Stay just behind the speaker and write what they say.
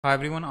Hi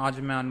everyone, आज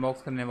मैं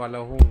unbox करने वाला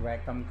हूँ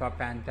वैकम का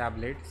पेन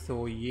टैबलेट।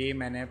 ये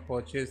मैंने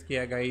परचेज़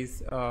किया गाइस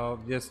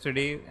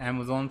यस्टरडे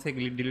अमेज़ोन से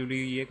डिलीवरी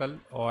हुई है कल,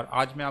 और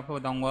आज मैं आपको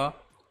बताऊँगा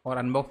और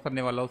अनबॉक्स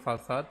करने वाला हूँ साथ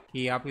साथ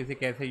कि आप इसे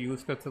कैसे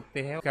यूज़ कर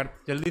सकते हैं।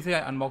 जल्दी से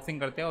अनबॉक्सिंग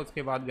करते हैं,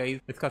 उसके बाद गाइस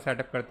इसका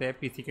सेटअप करते हैं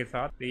पीसी के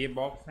साथ। तो ये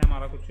बॉक्स है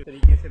हमारा, कुछ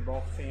तरीके से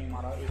बॉक्स से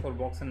हमारा एक और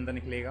बॉक्स अंदर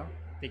निकलेगा।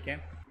 ठीक है,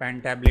 पेन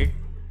टैबलेट।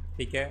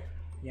 ठीक है,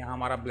 यहाँ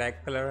हमारा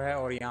ब्लैक कलर है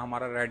और यहाँ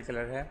हमारा रेड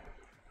कलर है।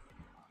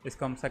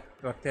 इसको हम सब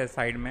रखते हैं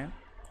साइड में।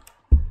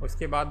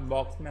 उसके बाद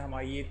बॉक्स में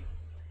हमारी ये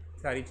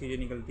सारी चीज़ें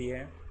निकलती है।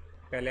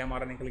 पहले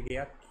हमारा निकल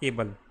गया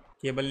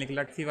केबल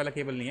निकला, सी वाला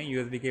केबल नहीं है,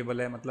 यूएसबी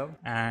केबल है मतलब।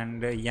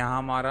 एंड यहाँ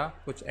हमारा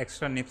कुछ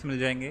एक्स्ट्रा निप्स मिल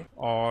जाएंगे,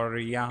 और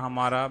यहाँ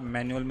हमारा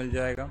मैनुअल मिल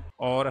जाएगा,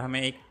 और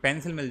हमें एक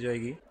पेंसिल मिल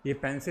जाएगी। ये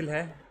पेंसिल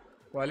है,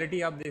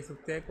 क्वालिटी आप देख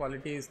सकते हैं,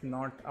 quality is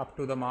not up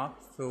to the mark.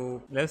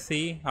 So let's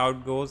see how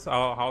it goes,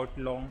 how it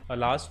long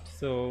last.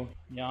 सो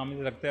यहाँ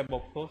हम रखते हैं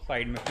बॉक्स को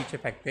साइड में, पीछे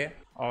फेंकते हैं,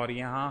 और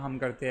यहाँ हम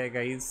करते हैं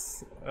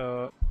गाइस।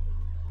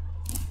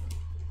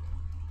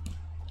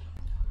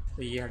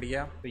 तो ये हट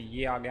गया। तो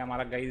ये आ गया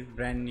हमारा guys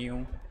brand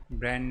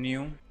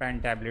new pen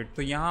tablet.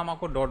 तो यहाँ हम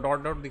आपको डॉट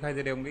डॉट डॉट दिखाई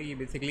दे रहे होंगे, ये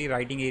बेसिकली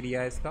राइटिंग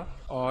एरिया है इसका।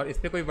 और इस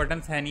पर कोई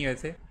बटन्स है नहीं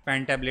वैसे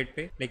पेन टैबलेट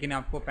पे, लेकिन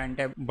आपको पेन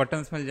टैब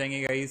बटन्स मिल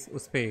जाएंगे गाइस।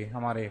 उस पर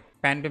हमारे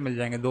पेन पे मिल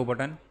जाएंगे 2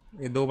 बटन।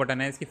 ये 2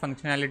 बटन है, इसकी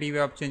फंक्शनैलिटी भी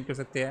आप चेंज कर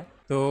सकते हैं।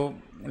 तो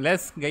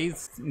let's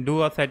guys do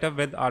a setup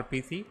with are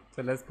PC.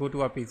 So let's go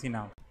to are PC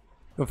now.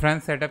 तो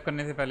फ्रेंड्स, सेटअप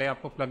करने से पहले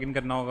आपको प्लग इन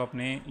करना होगा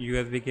अपने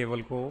यूएसबी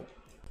केबल को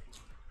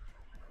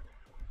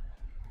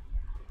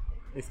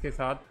इसके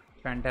साथ,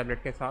 पेन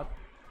टैबलेट के साथ।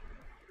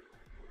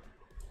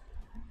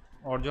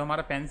 और जो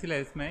हमारा पेंसिल है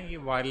इसमें, ये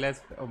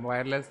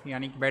वायरलेस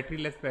यानी कि बैटरी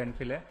लेस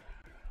पेंसिल है।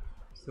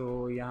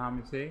 सो यहाँ हम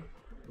इसे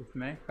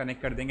इसमें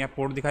कनेक्ट कर देंगे।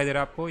 पोर्ट दिखाई दे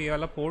रहा है आपको, ये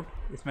वाला पोर्ट,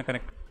 इसमें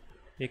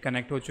ये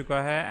कनेक्ट हो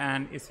चुका है।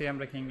 एंड इसे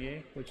हम रखेंगे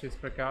कुछ इस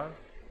प्रकार।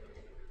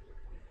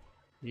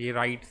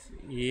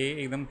 ये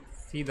एकदम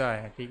सीधा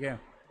है, ठीक है।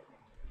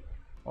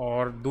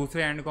 और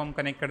दूसरे एंड को हम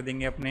कनेक्ट कर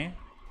देंगे अपने।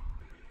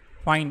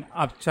 फाइन,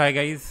 अब चाहे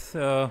गाइस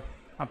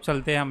अब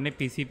चलते हैं अपने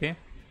पीसी पे।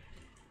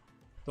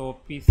 तो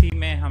पीसी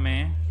में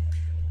हमें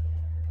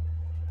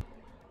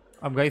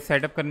अब गाइस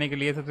सेटअप करने के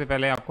लिए सबसे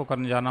पहले आपको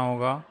करने जाना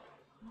होगा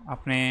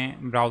अपने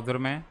ब्राउज़र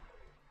में,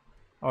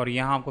 और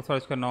यहाँ आपको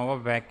सर्च करना होगा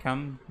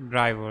vacuum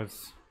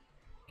drivers.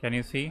 Can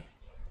you see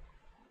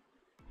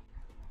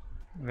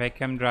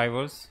vacuum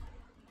drivers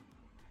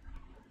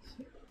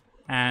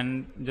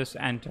and just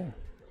enter.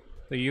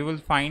 So you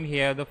will find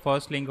here the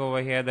first link over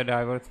here, the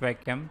drivers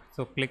Wacom.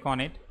 So click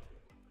on it,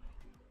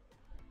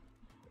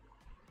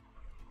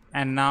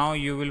 and now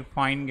you will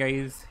find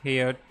guys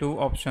here two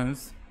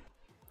options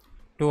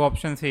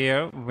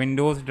here: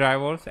 Windows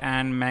drivers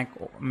and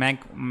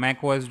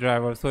Mac OS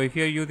drivers. So if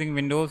you are using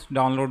Windows,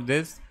 download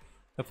this,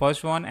 the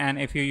first one,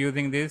 and if you're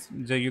using this,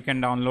 you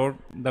can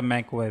download the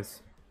Mac OS.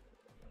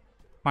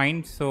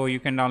 Fine, so you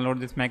can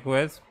download this Mac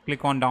OS.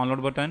 Click on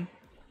download button,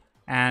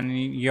 and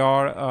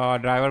your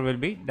driver will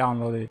be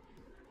downloaded.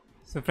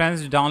 So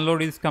friends,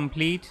 download is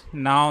complete.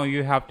 Now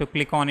you have to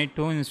click on it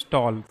to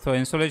install. So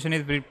installation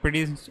is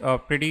pretty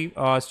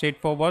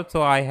straightforward.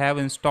 So I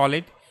have installed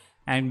it,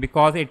 and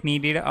because it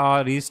needed a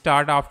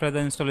restart after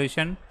the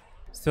installation,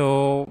 so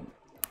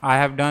I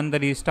have done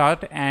the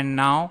restart. And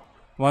now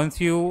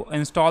once you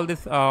install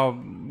this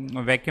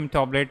Wacom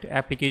tablet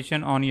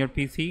application on your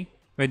PC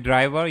with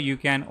driver, you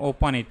can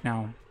open it now.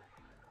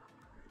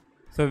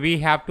 So we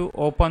have to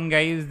open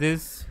guys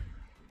this.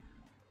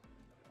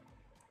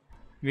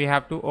 We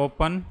have to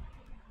open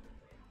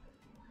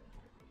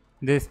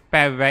this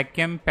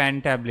Wacom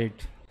pen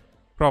tablet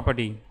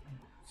property.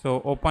 So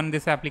open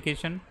this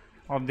application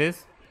of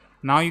this.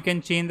 Now you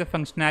can change the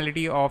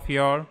functionality of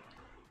your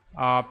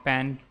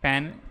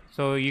pen.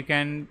 So you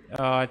can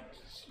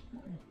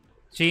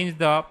change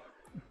the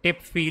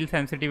tip feel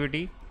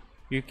sensitivity.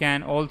 You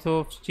can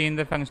also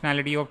change the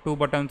functionality of 2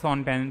 buttons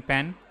on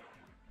pen.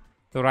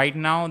 So right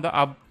now the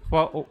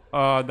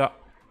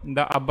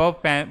above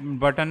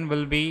button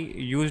will be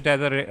used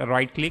as a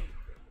right click,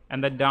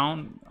 and the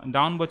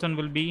down button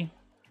will be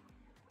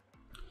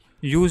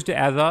used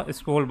as a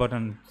scroll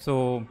button.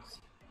 So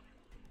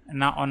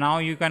now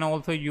you can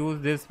also use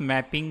this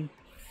mapping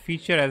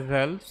feature as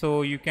well.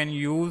 So you can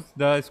use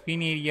the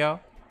screen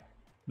area,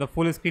 the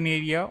full screen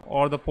area,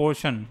 or the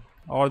portion,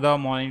 or the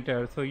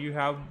monitor. So you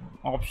have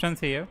options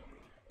here.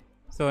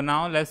 So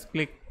now let's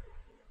click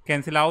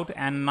cancel out,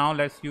 and now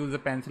let's use the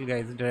pencil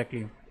guys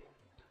directly.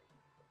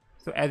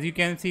 So as you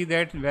can see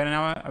that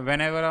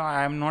whenever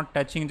I am not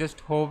touching, just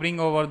hovering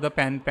over the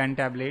pen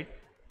tablet,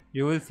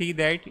 you will see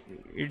that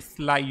it's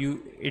like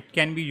it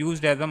can be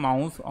used as a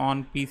mouse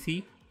on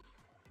PC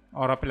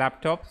or a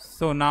laptop.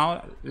 So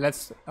now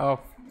let's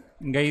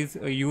guys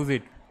use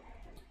it.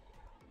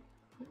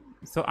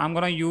 So I'm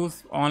gonna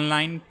use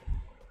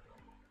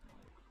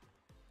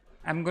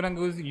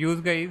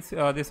guys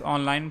this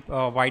online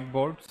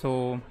whiteboard.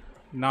 So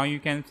now you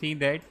can see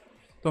that.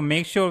 So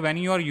make sure when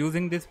you are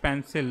using this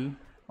pencil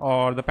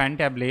or the pen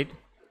tablet,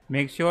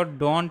 make sure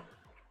don't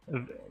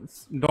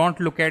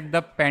look at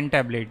the pen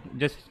tablet,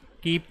 just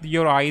keep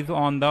your eyes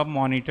on the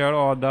monitor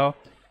or the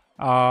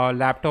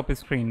laptop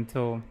screen.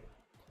 So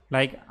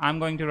like I'm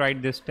going to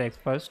write this text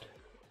first.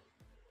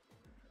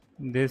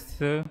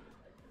 This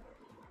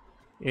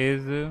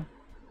is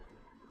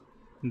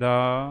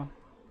the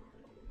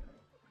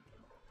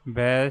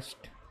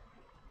best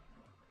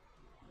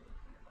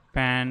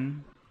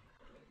pen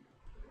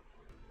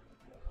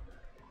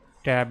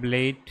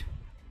tablet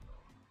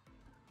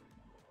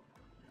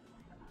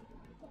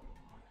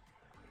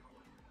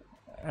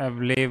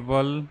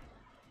available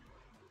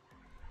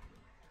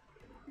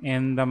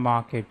in the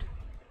market.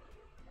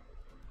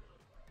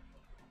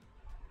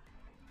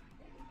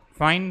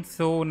 Fine.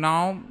 So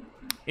now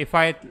if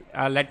I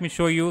let me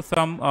show you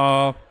some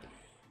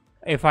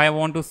if I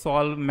want to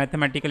solve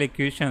mathematical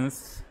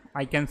equations,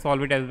 I can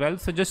solve it as well.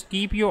 So just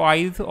keep your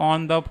eyes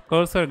on the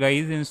cursor,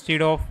 guys,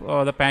 instead of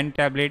the pen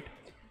tablet.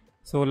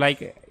 So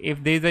like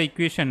if there is a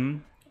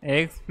equation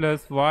x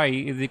plus y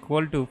is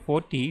equal to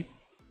 40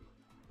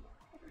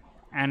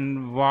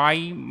 and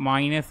y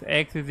minus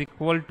x is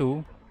equal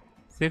to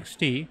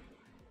 60,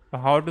 so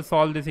how to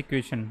solve this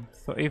equation?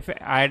 So if we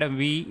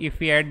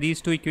add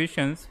these two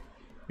equations,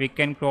 we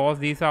can cross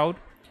these out,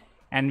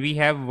 and we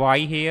have y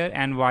here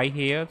and y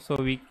here. So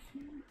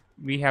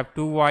we have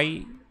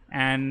 2y,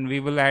 and we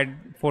will add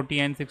 40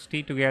 and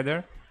 60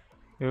 together,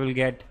 we will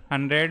get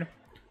 100.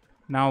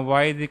 Now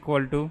y is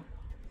equal to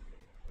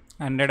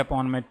 100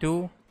 upon my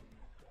 2,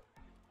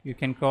 you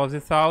can cross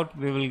this out,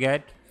 we will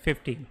get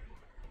 50.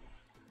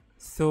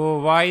 So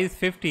y is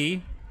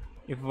 50.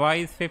 If y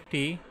is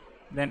 50,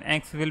 then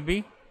x will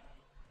be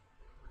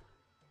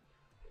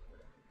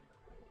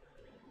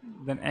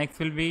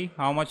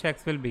how much?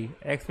 X will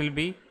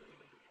be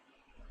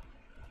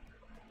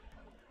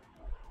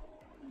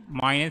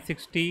minus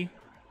 60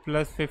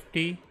 plus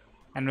 50,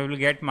 and we will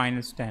get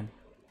minus 10.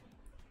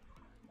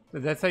 So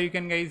that's how you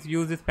can, guys,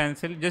 use this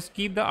pencil. Just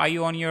keep the eye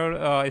on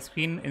your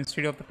screen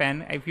instead of the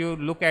pen. If you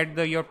look at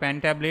your pen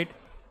tablet,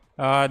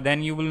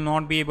 then you will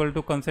not be able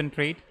to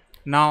concentrate.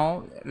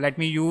 Now let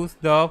me use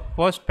the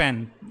first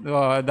pen,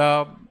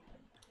 the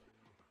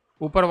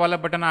upper wala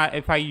button.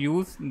 If I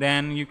use,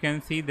 then you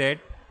can see that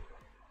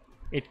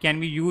it can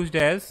be used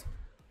as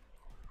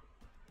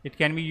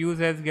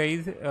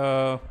guys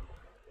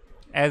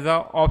as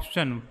a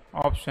option.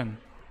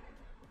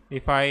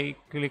 If I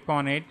click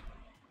on it,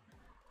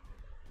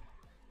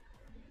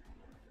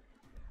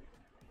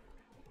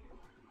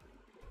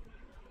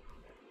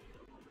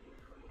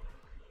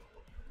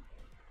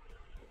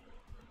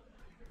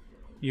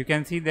 you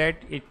can see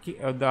that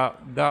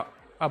the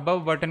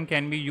above button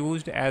can be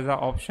used as an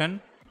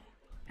option,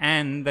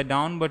 and the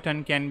down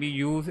button can be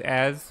used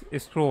as a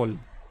scroll.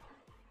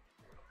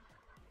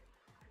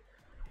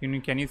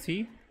 Can you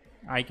see?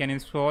 I can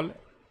scroll,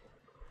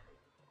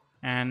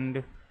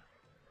 and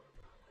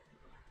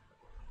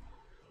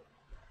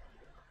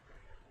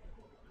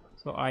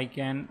so I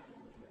can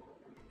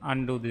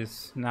undo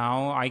this.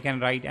 Now I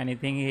can write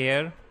anything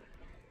here.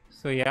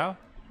 So yeah,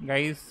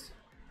 guys,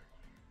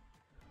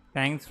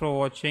 thanks for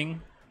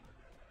watching.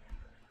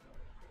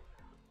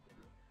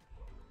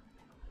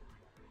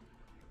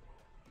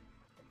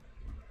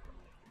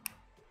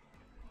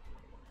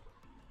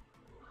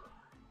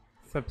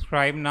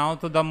 Subscribe now.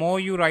 So the more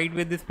you write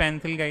with this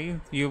pencil, guys,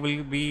 you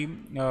will be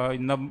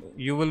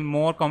you will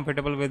more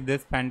comfortable with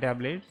this pen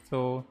tablet.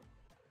 So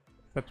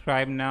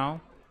subscribe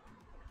now,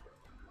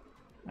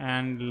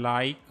 and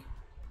like,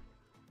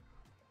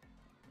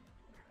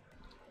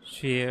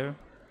 share,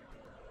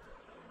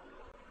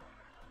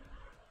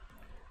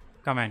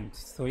 comment.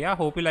 So yeah,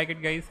 hope you like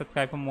it, guys.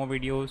 Subscribe for more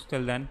videos.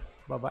 Till then,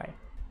 bye bye.